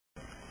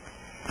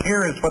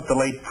Here is what the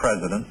late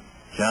President,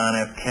 John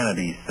F.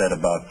 Kennedy, said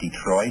about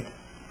Detroit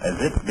as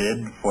it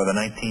bid for the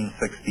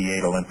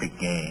 1968 Olympic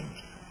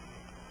Games.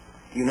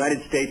 The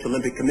United States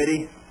Olympic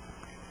Committee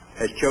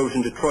has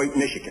chosen Detroit,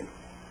 Michigan,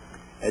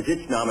 as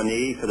its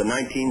nominee for the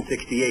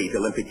 1968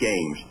 Olympic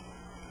Games.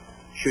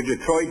 Should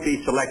Detroit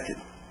be selected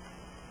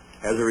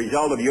as a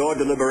result of your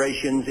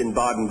deliberations in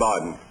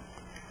Baden-Baden,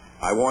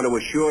 I want to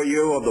assure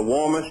you of the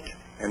warmest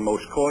and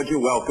most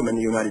cordial welcome in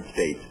the United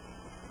States.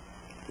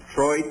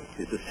 Detroit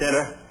is the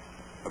center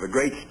of a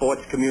great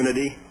sports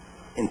community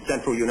in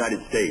central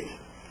United States.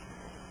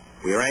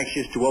 We are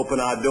anxious to open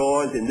our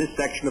doors in this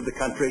section of the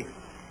country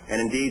and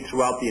indeed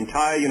throughout the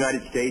entire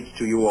United States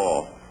to you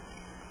all,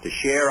 to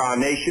share our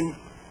nation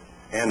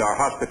and our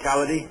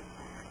hospitality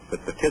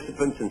with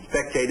participants and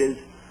spectators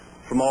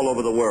from all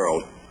over the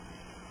world.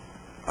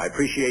 I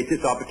appreciate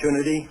this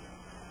opportunity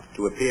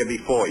to appear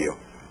before you,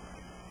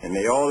 and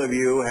may all of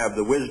you have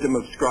the wisdom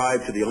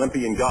ascribed to the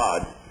Olympian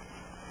gods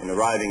in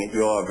arriving at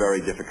your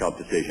very difficult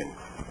decision.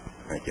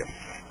 Thank you.